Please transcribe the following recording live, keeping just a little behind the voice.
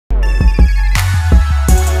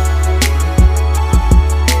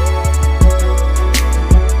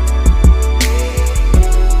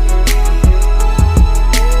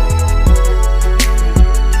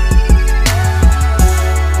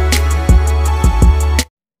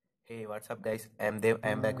What's up guys, I am Dev. I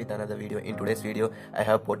am back with another video. In today's video I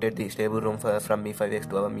have ported the stable ROM from Mi5X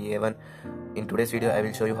to our Mi-A1. In today's video I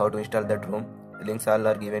will show you how to install that ROM. Links all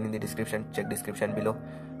are given in the description. Check description below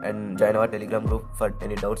and join our Telegram group for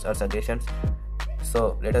any doubts or suggestions.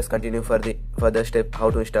 So let us continue for the further step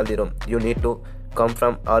how to install the ROM. You need to come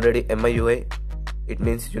from already MIUI. It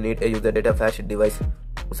means you need a user data flash device.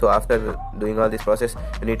 So after doing all this process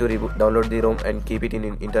you need to download the ROM and keep it in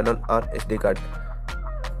internal or SD card,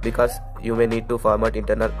 because you may need to format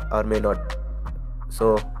internal or may not.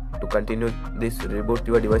 So to continue this, reboot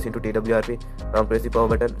your device into TWRP. Now press the power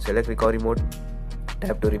button, select recovery mode,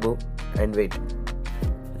 tap to reboot and wait.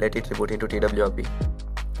 Let it reboot into TWRP.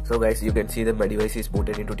 So guys, you can see that my device is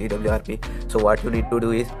booted into TWRP. So what you need to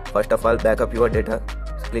do is, first of all, backup your data.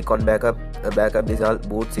 Click on backup. Backup is all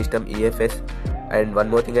boot system EFS. And one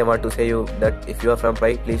more thing I want to say you, that if you are from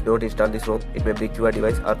Pi, please don't install this ROM. It may break your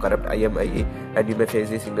device or corrupt IMIE and you may face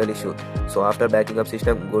this single issue. So after backing up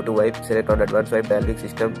system, go to wipe, select on advanced wipe, Dalvik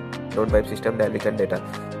system, don't wipe system, Dalvik and data.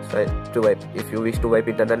 So to wipe, if you wish to wipe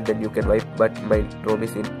internal then you can wipe, but my ROM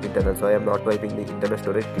is in internal, so I am not wiping the internal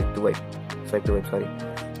storage. Click to wipe, swipe to wipe, sorry.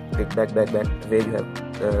 Click back, where you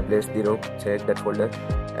have placed the ROM, select that folder.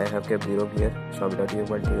 I have kept the ROM here, Xiaomi.eu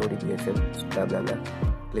STABLE blah blah blah.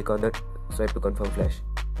 Click on that, swipe to confirm flash.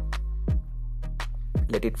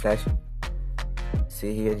 Let it flash.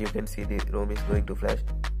 See here, you can see the ROM is going to flash.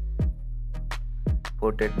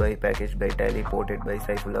 Ported by, packaged by Tally, ported by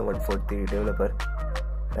Saifullah 143 developer.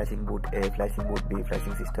 Flashing boot A, flashing boot B,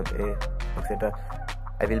 flashing system A, etc.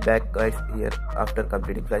 I will back guys here after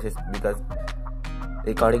completing flashes, because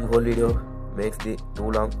recording whole video makes the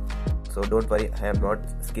too long. So don't worry, I am not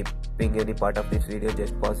skipping any part of this video,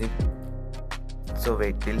 just pause it. So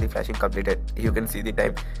wait till the flashing completed. You can see the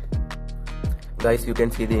time. Guys, you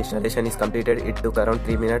can see the installation is completed. It took around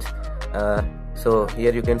 3 minutes. So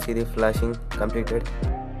here you can see the flashing completed.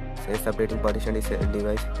 Says updating partition is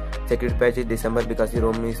device. Security patch is December, because the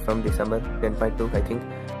ROM is from December 10.2 I think.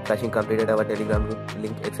 Flashing completed, our Telegram group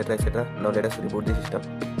link, etc, etc. Now let us reboot the system.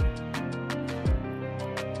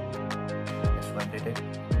 It's completed.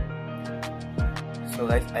 So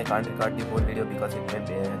guys, I can't record the whole video because it may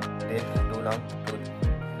take too long to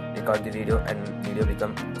record the video, and video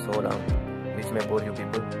becomes so long which may bore you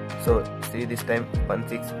people. So see this time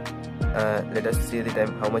 1.6. Let us see the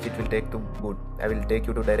time how much it will take to boot. I will take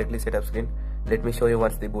you to directly setup screen. Let me show you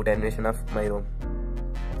once the boot animation of my ROM.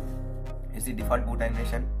 Is the default boot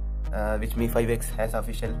animation which Mi5X has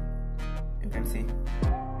official. You can see.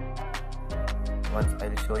 Once I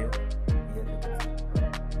will show you. Here you can see.